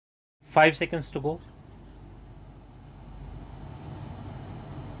5 seconds to go.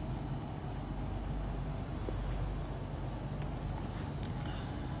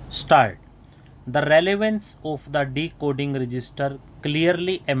 Start. The relevance of the decoding register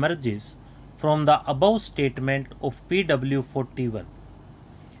clearly emerges from the above statement of PW 41.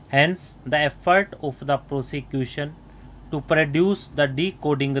 Hence, the effort of the prosecution to produce the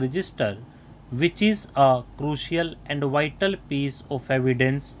decoding register, which is a crucial and vital piece of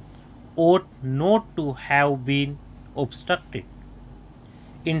evidence, ought not to have been obstructed.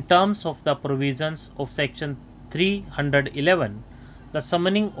 In terms of the provisions of section 311, the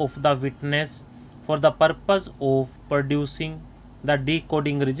summoning of the witness for the purpose of producing the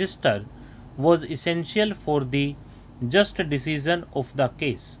decoding register was essential for the just decision of the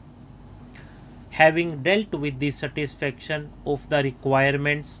case. Having dealt with the satisfaction of the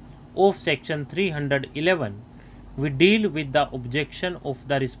requirements of section 311, we deal with the objection of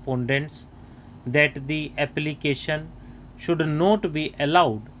the respondents that the application should not be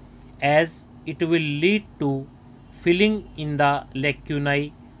allowed, as it will lead to filling in the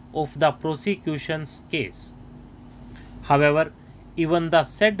lacunae of the prosecution's case. However, even the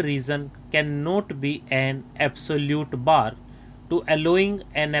said reason cannot be an absolute bar to allowing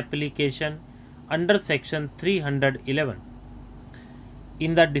an application under section 311.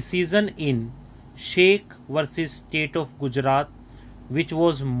 In the decision in Sheikh versus State of Gujarat, which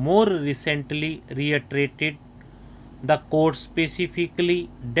was more recently reiterated, the court specifically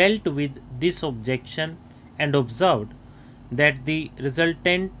dealt with this objection and observed that the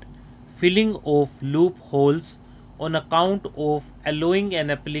resultant filling of loopholes on account of allowing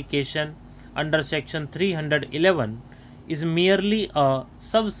an application under section 311 is merely a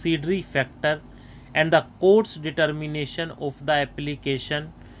subsidiary factor, and the court's determination of the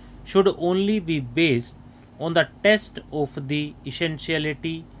application should only be based on the test of the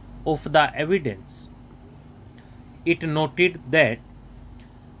essentiality of the evidence. It noted that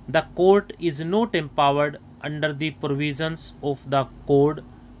the court is not empowered under the provisions of the code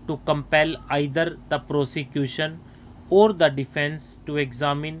to compel either the prosecution or the defense to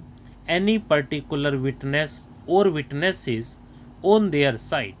examine any particular witness or witnesses on their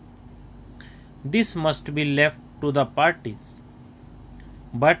side. This must be left to the parties.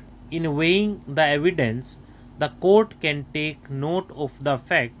 But in weighing the evidence, the court can take note of the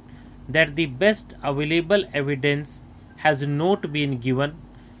fact that the best available evidence has not been given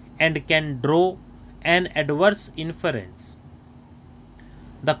and can draw an adverse inference.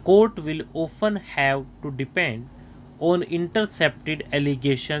 The court will often have to depend on intercepted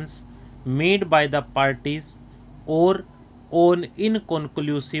allegations made by the parties or on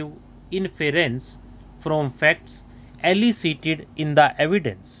inconclusive inference from facts elicited in the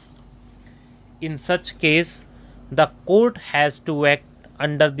evidence. In such case, the court has to act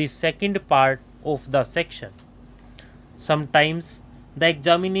under the second part of the section. Sometimes the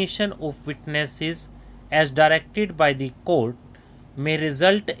examination of witnesses as directed by the court may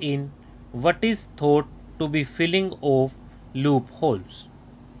result in what is thought to be filling of loopholes.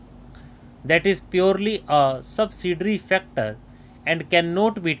 That is purely a subsidiary factor and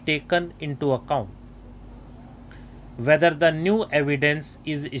cannot be taken into account. Whether the new evidence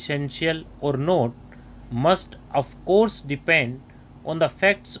is essential or not must of course depend on the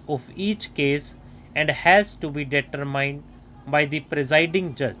facts of each case and has to be determined by the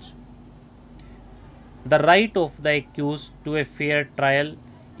presiding judge. The right of the accused to a fair trial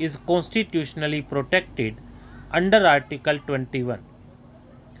is constitutionally protected under Article 21.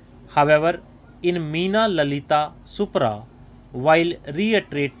 However, in Meena Lalita Supra, while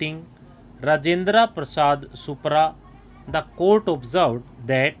reiterating Rajendra Prasad Supra, the court observed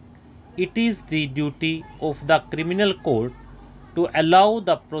that it is the duty of the criminal court to allow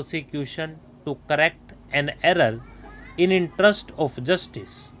the prosecution to correct an error in interest of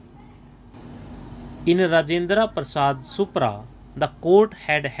justice. In Rajendra Prasad Supra, the court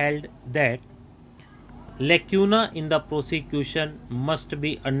had held that lacuna in the prosecution must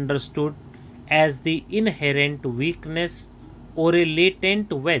be understood as the inherent weakness or a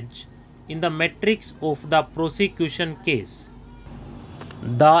latent wedge in the matrix of the prosecution case.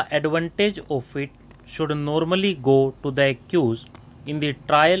 The advantage of it should normally go to the accused in the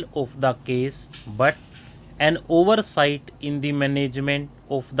trial of the case, but an oversight in the management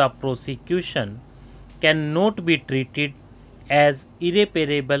of the prosecution cannot be treated as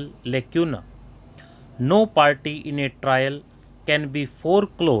irreparable lacuna. No party in a trial can be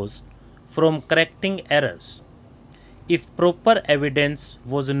foreclosed from correcting errors. If proper evidence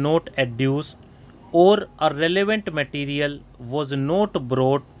was not adduced or a relevant material was not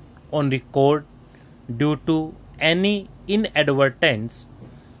brought on record due to any inadvertence,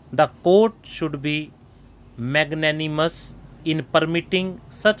 The court should be magnanimous in permitting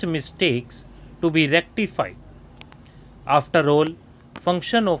such mistakes to be rectified. After all,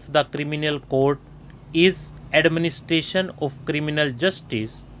 function of the criminal court is administration of criminal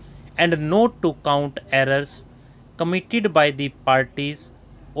justice and not to count errors committed by the parties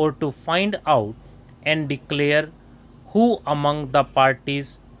or to find out and declare who among the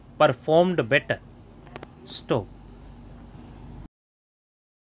parties performed better. Stop.